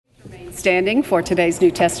standing for today's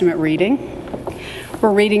New Testament reading.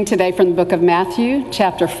 We're reading today from the book of Matthew,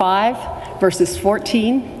 chapter 5, verses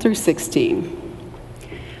 14 through 16.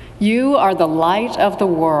 You are the light of the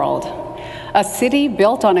world. A city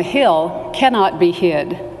built on a hill cannot be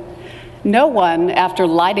hid. No one, after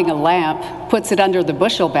lighting a lamp, puts it under the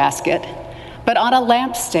bushel basket, but on a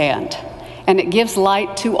lampstand, and it gives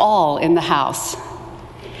light to all in the house.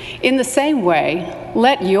 In the same way,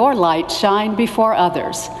 let your light shine before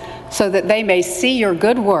others, so that they may see your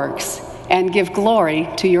good works and give glory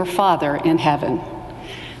to your Father in heaven.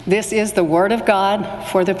 This is the word of God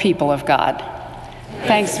for the people of God.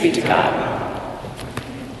 Thanks be to God.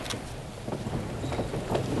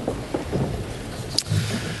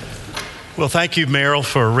 Well, thank you, Meryl,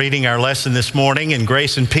 for reading our lesson this morning, and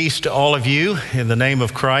grace and peace to all of you in the name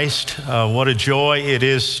of Christ. What a joy it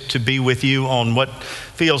is to be with you on what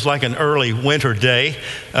feels like an early winter day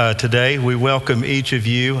today. We welcome each of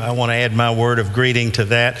you. I want to add my word of greeting to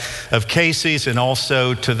that of Casey's, and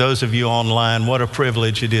also to those of you online. What a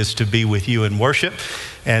privilege it is to be with you in worship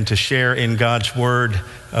and to share in God's word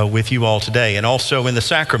with you all today, and also in the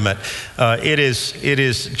sacrament. It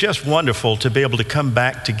is just wonderful to be able to come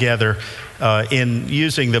back together in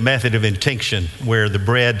using the method of intinction, where the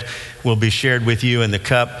bread will be shared with you in the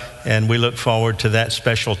cup, and we look forward to that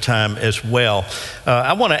special time as well.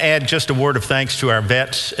 I want to add just a word of thanks to our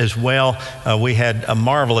vets as well. We had a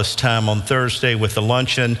marvelous time on Thursday with the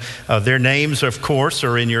luncheon. Their names, of course,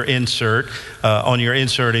 are in your insert, on your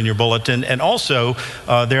insert in your bulletin, and also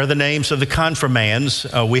they're the names of the confirmands.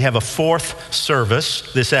 We have a fourth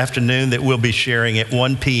service this afternoon that we'll be sharing at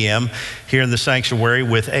 1 p.m. here in the sanctuary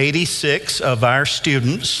with 86 of our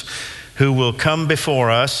students who will come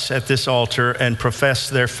before us at this altar and profess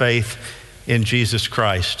their faith in Jesus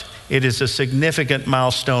Christ. It is a significant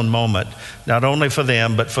milestone moment, not only for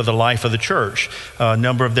them, but for the life of the church. A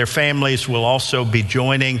number of their families will also be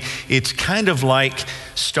joining. It's kind of like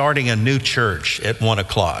starting a new church at 1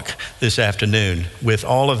 o'clock this afternoon with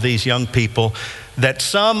all of these young people that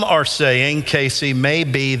some are saying, Casey, may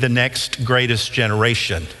be the next greatest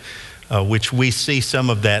generation. Which we see some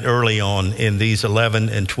of that early on in these 11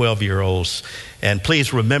 and 12-year-olds. And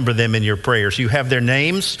please remember them in your prayers. You have their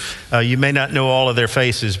names. You may not know all of their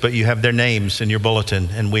faces, but you have their names in your bulletin,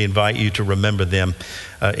 and we invite you to remember them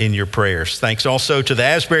in your prayers. Thanks also to the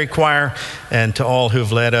Asbury Choir and to all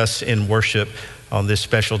who've led us in worship on this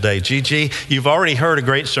special day. Gigi, you've already heard a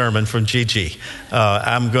great sermon from Gigi.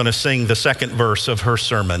 I'm going to sing the second verse of her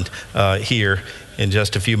sermon here in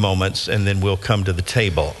just a few moments, and then we'll come to the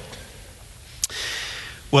table.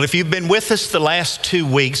 Well, if you've been with us the last 2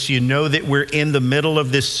 weeks, you know that we're in the middle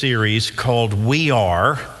of this series called We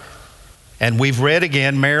Are. And we've read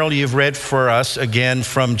again, Meryl, you've read for us again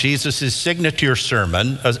from Jesus' signature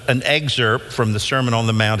sermon, an excerpt from the Sermon on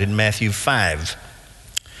the Mount in Matthew 5.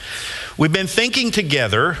 We've been thinking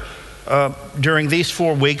together during these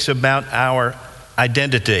 4 weeks about our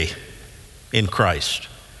identity in Christ.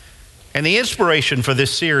 And the inspiration for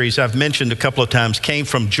this series, I've mentioned a couple of times, came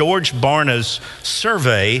from George Barna's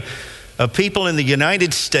survey of people in the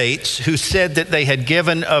United States who said that they had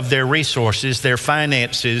given of their resources, their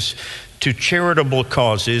finances, to charitable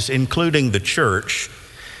causes, including the church.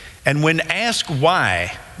 And when asked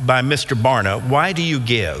why by Mr. Barna, why do you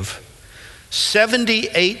give?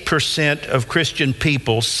 78% of Christian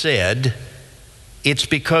people said it's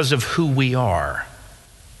because of who we are.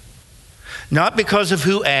 Not because of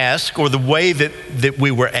who asked or the way that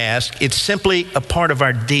we were asked. It's simply a part of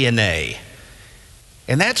our DNA.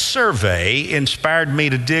 And that survey inspired me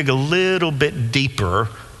to dig a little bit deeper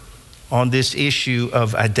on this issue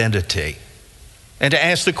of identity and to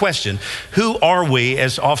ask the question, who are we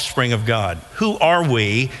as offspring of God? Who are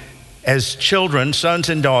we as children, sons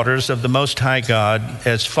and daughters of the Most High God,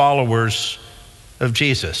 as followers of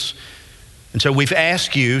Jesus? And so we've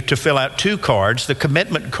asked you to fill out 2 cards, the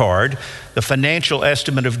commitment card, the financial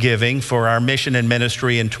estimate of giving for our mission and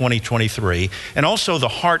ministry in 2023, and also the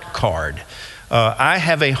heart card. I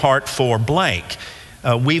have a heart for blank.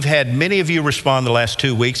 We've had many of you respond the last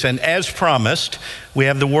 2 weeks, and as promised, we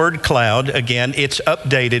have the word cloud. Again, it's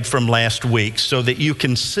updated from last week so that you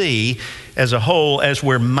can see as a whole, as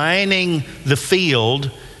we're mining the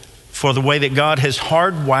field for the way that God has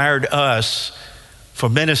hardwired us for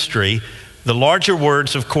ministry. The larger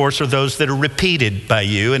words, of course, are those that are repeated by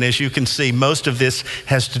you. And as you can see, most of this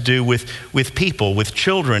has to do with people. With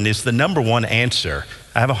children is the number one answer.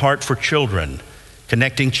 I have a heart for children,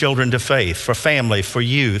 connecting children to faith, for family, for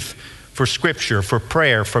youth, for Scripture, for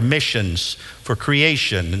prayer, for missions, for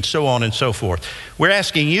creation, and so on and so forth. We're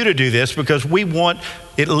asking you to do this because we want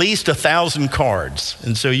at least 1,000 cards.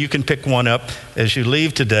 And so you can pick one up as you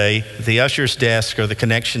leave today, the usher's desk or the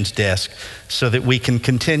connections desk, so that we can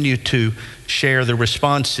continue to share the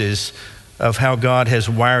responses of how God has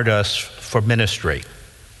wired us for ministry.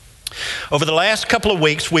 Over the last couple of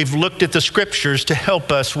weeks, we've looked at the Scriptures to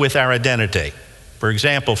help us with our identity. For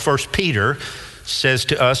example, 1 Peter says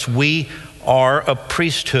to us, we are a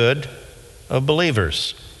priesthood of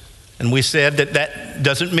believers. And we said that that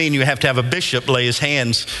doesn't mean you have to have a bishop lay his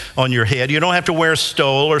hands on your head. You don't have to wear a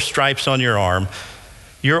stole or stripes on your arm.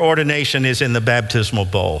 Your ordination is in the baptismal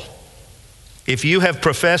bowl. If you have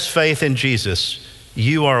professed faith in Jesus,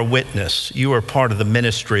 you are a witness. You are part of the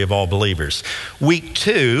ministry of all believers. Week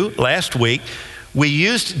 2, last week, we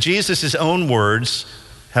used Jesus' own words,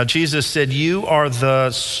 how Jesus said, you are the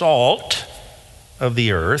salt of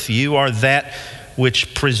the earth. You are that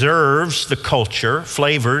which preserves the culture,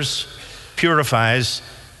 flavors, purifies,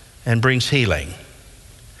 and brings healing.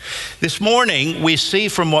 This morning, we see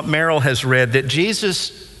from what Merrill has read that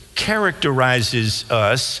Jesus characterizes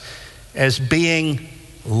us as being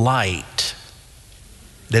light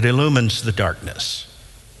that illumines the darkness.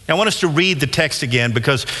 I want us to read the text again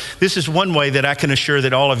because this is one way that I can assure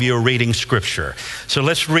that all of you are reading Scripture. So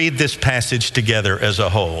let's read this passage together as a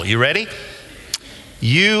whole. You ready?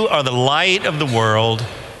 You are the light of the world.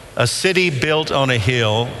 A city built on a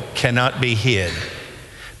hill cannot be hid.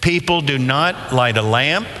 People do not light a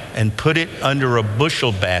lamp and put it under a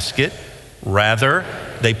bushel basket. Rather,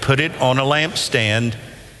 they put it on a lampstand,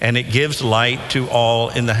 and it gives light to all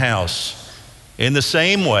in the house. In the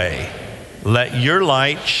same way, let your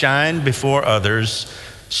light shine before others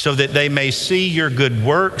so that they may see your good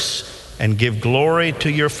works and give glory to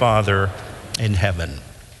your Father in heaven.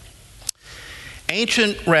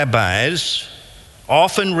 Ancient rabbis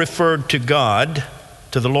often referred to God,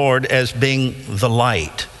 to the Lord, as being the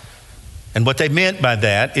light. And what they meant by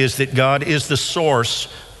that is that God is the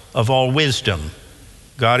source of all wisdom.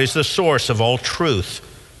 God is the source of all truth.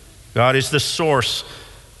 God is the source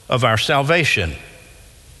of our salvation.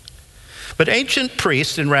 But ancient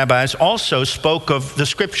priests and rabbis also spoke of the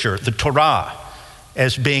Scripture, the Torah,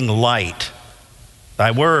 as being light.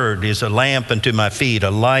 Thy word is a lamp unto my feet,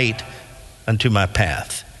 a light unto my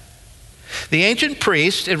path. The ancient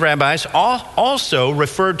priests and rabbis also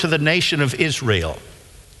referred to the nation of Israel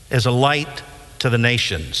as a light to the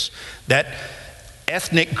nations, that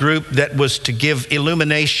ethnic group that was to give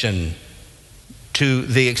illumination to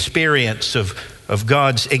the experience of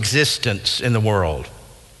God's existence in the world.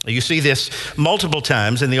 You see this multiple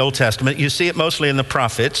times in the Old Testament. You see it mostly in the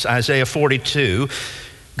prophets. Isaiah 42,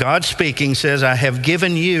 God speaking says, I have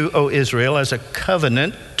given you, O Israel, as a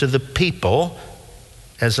covenant to the people,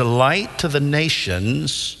 as a light to the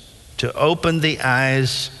nations, to open the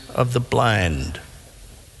eyes of the blind.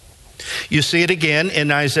 You see it again in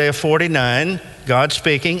Isaiah 49, God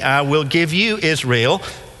speaking, I will give you, Israel,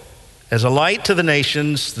 as a light to the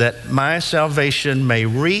nations, that my salvation may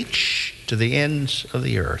reach to the ends of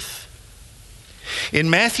the earth. In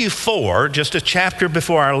Matthew 4, just a chapter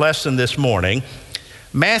before our lesson this morning,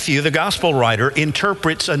 Matthew, the gospel writer,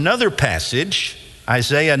 interprets another passage,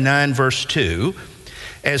 Isaiah 9, verse 2,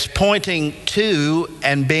 as pointing to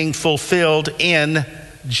and being fulfilled in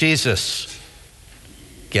Jesus.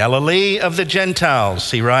 Galilee of the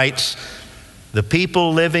Gentiles, he writes, the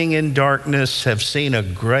people living in darkness have seen a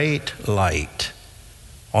great light.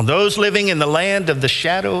 On those living in the land of the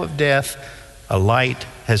shadow of death, a light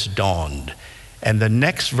has dawned. And the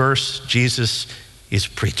next verse, Jesus is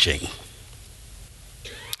preaching.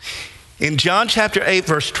 In John chapter 8,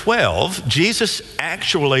 verse 12, Jesus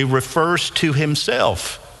actually refers to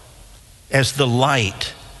himself as the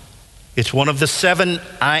light. It's one of the 7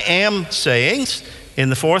 I am sayings in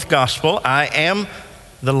the 4th gospel. I am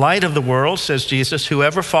the light of the world, says Jesus.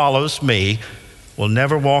 Whoever follows me will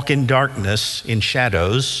never walk in darkness, in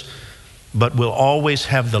shadows, but will always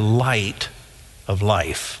have the light of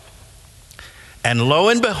life. And lo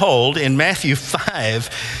and behold, in Matthew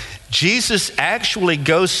 5, Jesus actually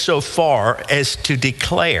goes so far as to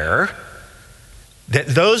declare that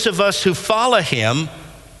those of us who follow him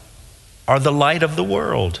are the light of the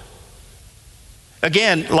world.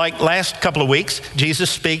 Again, like last couple of weeks,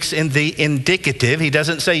 Jesus speaks in the indicative. He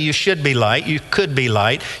doesn't say you should be light, you could be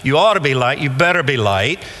light, you ought to be light, you better be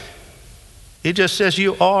light. He just says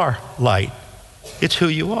you are light. It's who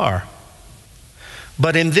you are.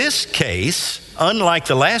 But in this case, unlike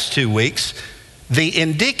the last 2 weeks, the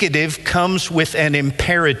indicative comes with an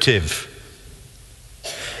imperative.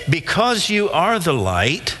 Because you are the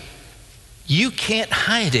light, you can't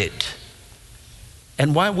hide it.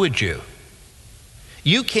 And why would you?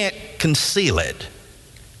 You can't conceal it.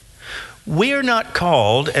 We are not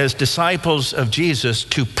called as disciples of Jesus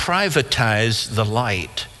to privatize the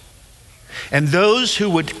light. And those who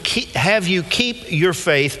would have you keep your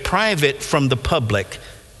faith private from the public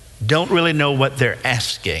don't really know what they're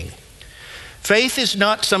asking. Faith is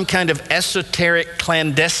not some kind of esoteric,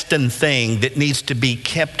 clandestine thing that needs to be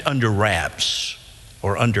kept under wraps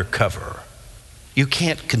or under cover. You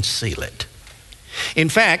can't conceal it. In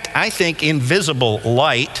fact, I think invisible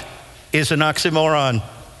light is an oxymoron.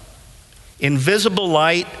 Invisible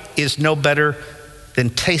light is no better than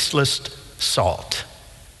tasteless salt.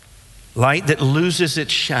 Light that loses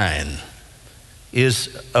its shine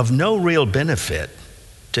is of no real benefit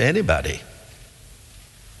to anybody.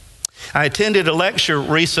 I attended a lecture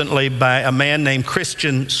recently by a man named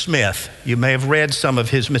Christian Smith. You may have read some of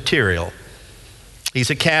his material. He's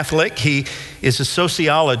a Catholic. He is a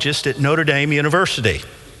sociologist at Notre Dame University.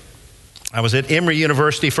 I was at Emory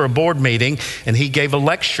University for a board meeting, and he gave a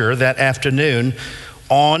lecture that afternoon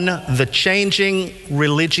on the changing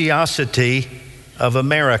religiosity of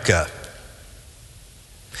America.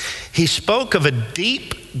 He spoke of a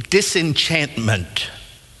deep disenchantment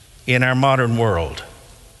in our modern world.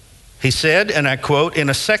 He said, and I quote, "In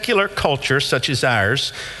a secular culture such as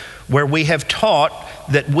ours, where we have taught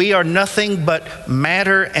that we are nothing but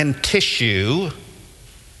matter and tissue,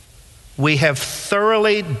 we have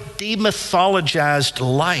thoroughly demythologized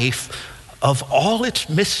life of all its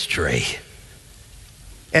mystery.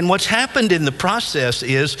 And what's happened in the process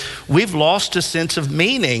is we've lost a sense of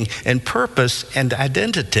meaning and purpose and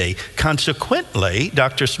identity. Consequently,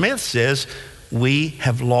 Dr. Smith says, we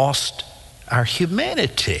have lost our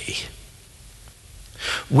humanity.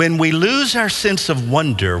 When we lose our sense of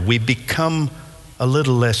wonder, we become a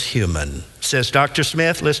little less human." Says Dr.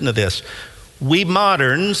 Smith, listen to this, "We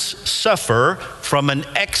moderns suffer from an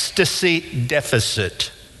ecstasy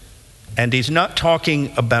deficit." And he's not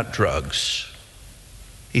talking about drugs.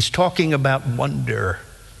 He's talking about wonder.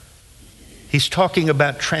 He's talking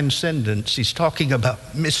about transcendence. He's talking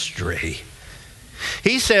about mystery.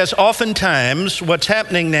 He says oftentimes what's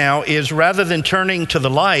happening now is rather than turning to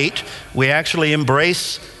the light, we actually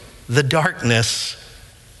embrace the darkness.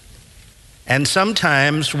 And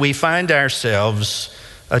sometimes we find ourselves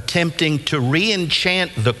attempting to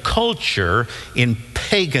re-enchant the culture in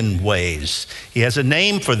pagan ways. He has a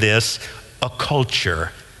name for this, occulture,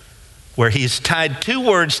 where he's tied two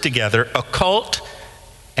words together, occult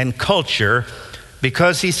and culture,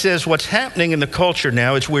 because he says what's happening in the culture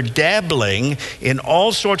now is we're dabbling in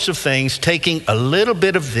all sorts of things, taking a little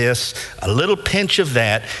bit of this, a little pinch of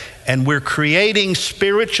that, and we're creating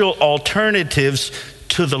spiritual alternatives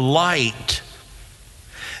to the light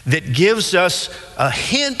that gives us a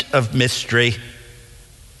hint of mystery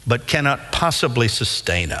but cannot possibly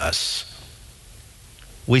sustain us.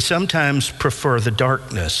 We sometimes prefer the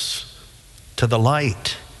darkness to the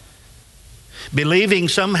light, believing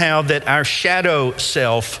somehow that our shadow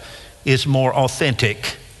self is more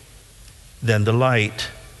authentic than the light.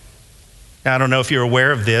 Now, I don't know if you're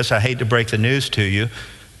aware of this. I hate to break the news to you,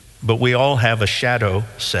 but we all have a shadow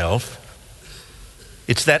self.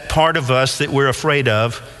 It's that part of us that we're afraid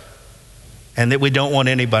of and that we don't want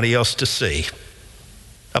anybody else to see.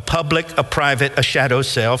 A public, a private, a shadow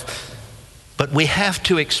self, but we have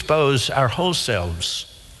to expose our whole selves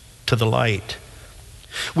to the light.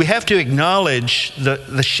 We have to acknowledge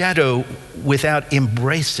the shadow without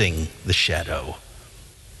embracing the shadow.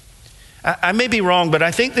 I may be wrong, but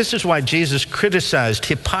I think this is why Jesus criticized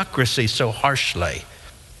hypocrisy so harshly.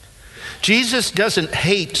 Jesus doesn't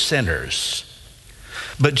hate sinners,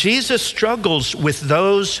 but Jesus struggles with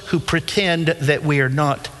those who pretend that we are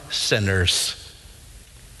not sinners.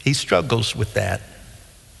 He struggles with that.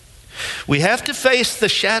 We have to face the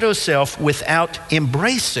shadow self without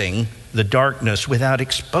embracing the darkness, without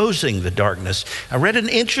exposing the darkness. I read an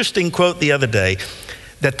interesting quote the other day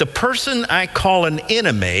that the person I call an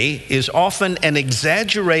enemy is often an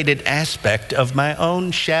exaggerated aspect of my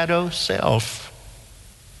own shadow self.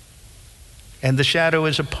 And the shadow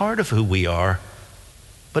is a part of who we are,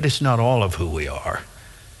 but it's not all of who we are.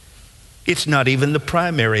 It's not even the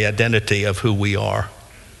primary identity of who we are.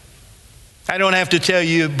 I don't have to tell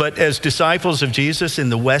you, but as disciples of Jesus in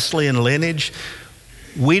the Wesleyan lineage,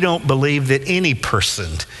 we don't believe that any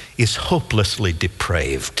person is hopelessly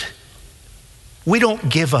depraved. We don't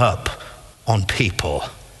give up on people.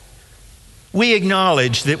 We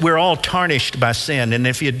acknowledge that we're all tarnished by sin, and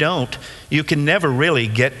if you don't, you can never really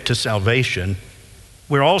get to salvation.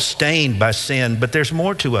 We're all stained by sin, but there's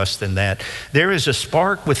more to us than that. There is a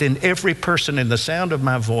spark within every person in the sound of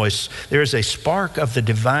my voice. There is a spark of the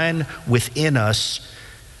divine within us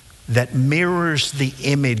that mirrors the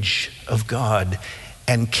image of God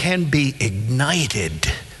and can be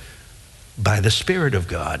ignited by the Spirit of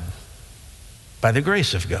God, by the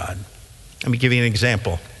grace of God. Let me give you an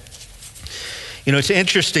example. You know, it's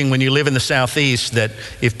interesting when you live in the Southeast that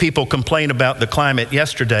if people complain about the climate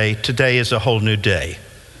yesterday, today is a whole new day.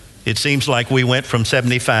 It seems like we went from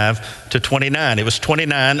 75 to 29. It was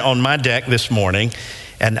 29 on my deck this morning,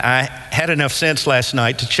 and I had enough sense last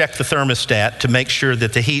night to check the thermostat to make sure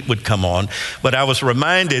that the heat would come on. But I was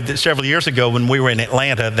reminded that several years ago when we were in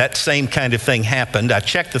Atlanta, that same kind of thing happened. I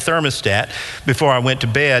checked the thermostat before I went to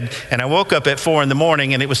bed, and I woke up at 4 in the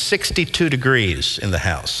morning, and it was 62 degrees in the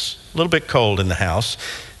house. A little bit cold in the house.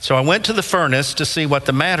 So I went to the furnace to see what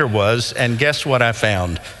the matter was, and guess what I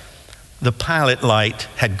found? The pilot light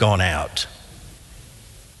had gone out.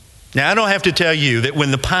 Now, I don't have to tell you that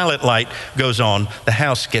when the pilot light goes on, the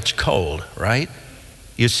house gets cold, right?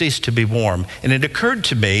 You cease to be warm. And it occurred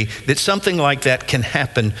to me that something like that can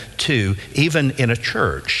happen too, even in a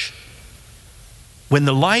church. When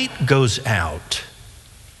the light goes out,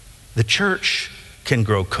 the church can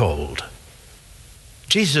grow cold.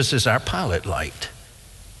 Jesus is our pilot light.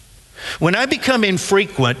 When I become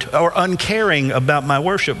infrequent or uncaring about my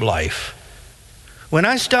worship life, when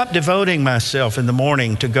I stop devoting myself in the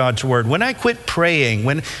morning to God's word, when I quit praying,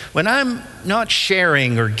 when I'm not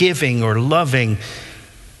sharing or giving or loving,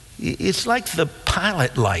 it's like the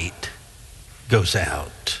pilot light goes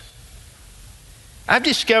out. I've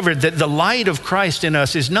discovered that the light of Christ in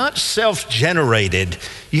us is not self-generated.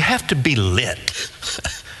 You have to be lit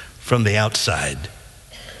from the outside.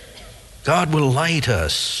 God will light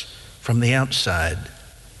us from the outside.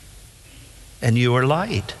 And you are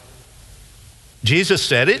light. Jesus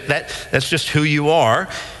said it. That's just who you are.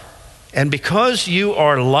 And because you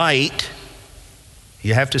are light,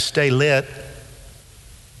 you have to stay lit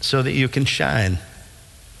so that you can shine.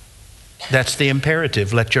 That's the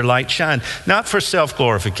imperative. Let your light shine. Not for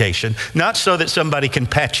self-glorification, not so that somebody can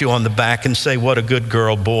pat you on the back and say, what a good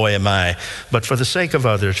girl, boy am I, but for the sake of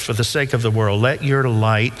others, for the sake of the world. Let your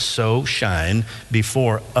light so shine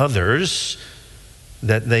before others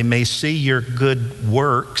that they may see your good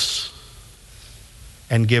works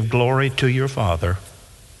and give glory to your Father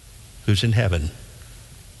who's in heaven.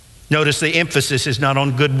 Notice the emphasis is not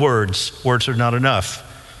on good words. Words are not enough.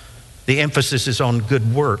 The emphasis is on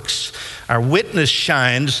good works. Our witness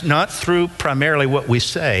shines not through primarily what we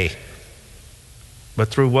say, but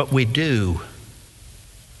through what we do.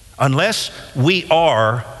 Unless we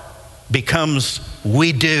are becomes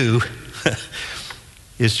we do,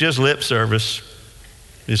 it's just lip service.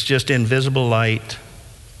 It's just invisible light.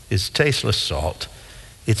 It's tasteless salt.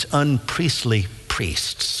 It's unpriestly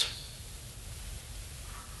priests.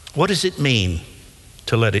 What does it mean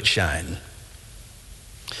to let it shine?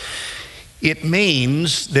 It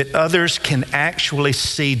means that others can actually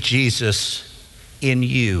see Jesus in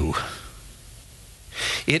you.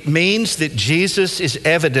 It means that Jesus is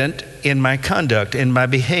evident in my conduct, in my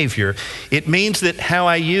behavior. It means that how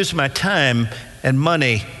I use my time and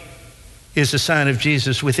money is a sign of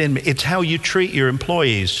Jesus within me. It's how you treat your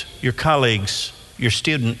employees, your colleagues, your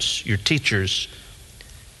students, your teachers.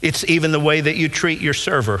 It's even the way that you treat your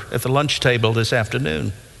server at the lunch table this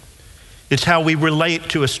afternoon. It's how we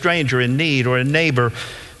relate to a stranger in need or a neighbor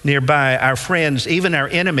nearby, our friends, even our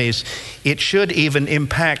enemies. It should even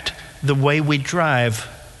impact the way we drive.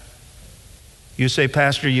 You say,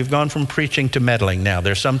 Pastor, you've gone from preaching to meddling now.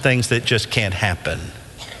 There's some things that just can't happen.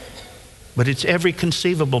 But it's every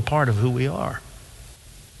conceivable part of who we are.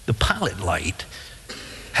 The pilot light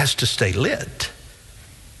has to stay lit.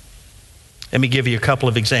 Let me give you a couple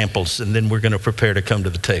of examples, and then we're going to prepare to come to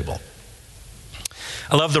the table.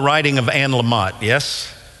 I love the writing of Anne Lamott,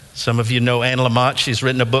 yes? Some of you know Anne Lamott. She's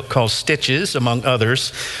written a book called Stitches, among others,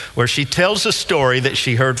 where she tells a story that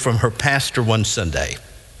she heard from her pastor one Sunday.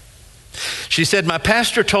 She said, my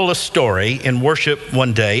pastor told a story in worship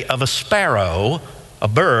one day of a sparrow, a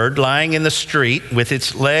bird lying in the street with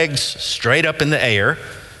its legs straight up in the air,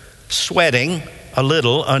 sweating a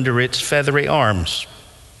little under its feathery arms.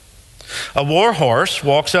 A war horse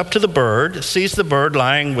walks up to the bird, sees the bird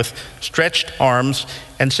lying with stretched arms,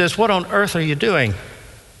 and says, what on earth are you doing?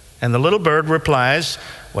 And the little bird replies,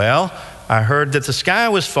 well, I heard that the sky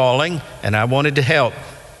was falling, and I wanted to help.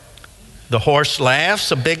 The horse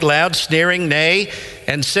laughs, a big, loud, sneering neigh,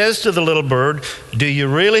 and says to the little bird, do you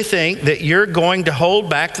really think that you're going to hold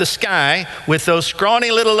back the sky with those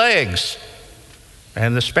scrawny little legs?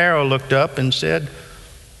 And the sparrow looked up and said,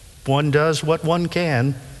 One does what one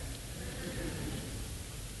can.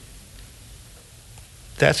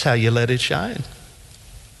 That's how you let it shine.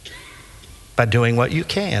 By doing what you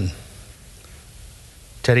can.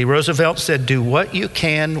 Teddy Roosevelt said, do what you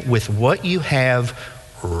can with what you have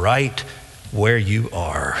right where you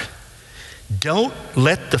are. Don't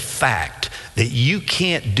let the fact that you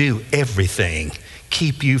can't do everything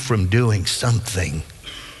keep you from doing something.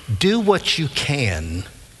 Do what you can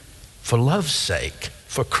for love's sake,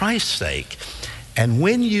 for Christ's sake. And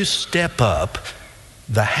when you step up,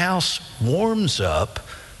 the house warms up,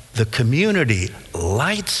 the community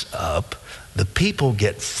lights up, the people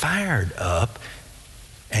get fired up,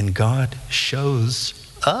 and God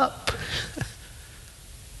shows up.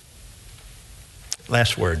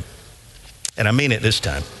 Last word, and I mean it this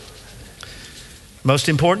time. Most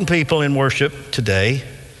important people in worship today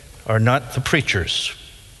are not the preachers.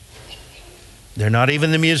 They're not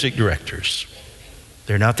even the music directors.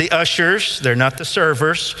 They're not the ushers. They're not the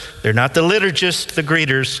servers. They're not the liturgists, the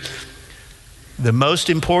greeters. The most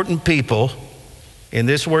important people in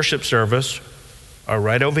this worship service are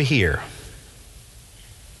right over here.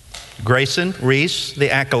 Grayson, Reese,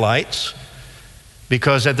 the acolytes,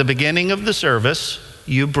 because at the beginning of the service,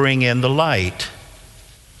 you bring in the light.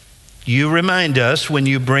 You remind us when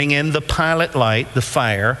you bring in the pilot light, the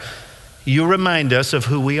fire, you remind us of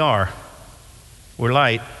who we are. We're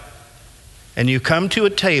light. And you come to a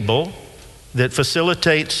table that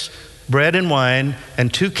facilitates bread and wine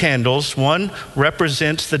and two candles. One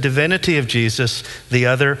represents the divinity of Jesus, the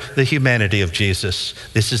other the humanity of Jesus.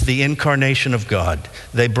 This is the incarnation of God.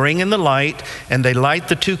 They bring in the light and they light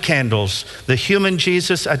the two candles. The human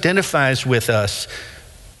Jesus identifies with us.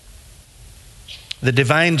 The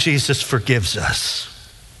divine Jesus forgives us.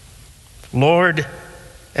 Lord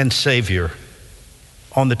and Savior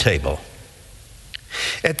on the table.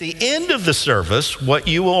 At the end of the service, what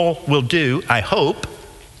you all will do, I hope,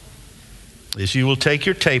 is you will take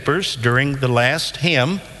your tapers during the last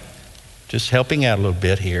hymn, just helping out a little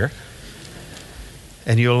bit here,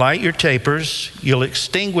 and you'll light your tapers, you'll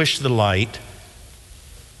extinguish the light,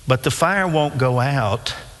 but the fire won't go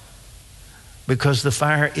out because the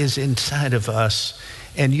fire is inside of us,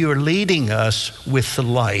 and you're leading us with the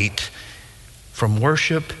light from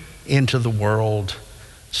worship into the world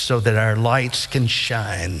so that our lights can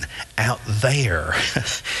shine out there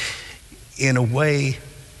in a way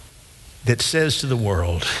that says to the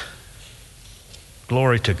world,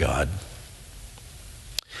 glory to God.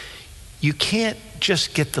 You can't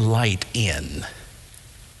just get the light in.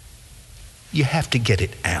 You have to get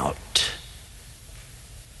it out.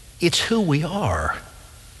 It's who we are.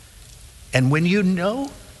 And when you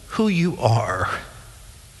know who you are,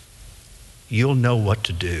 you'll know what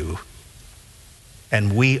to do.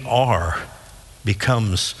 And we are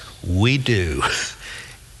becomes we do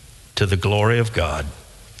to the glory of God.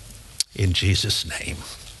 In Jesus' name,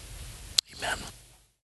 amen.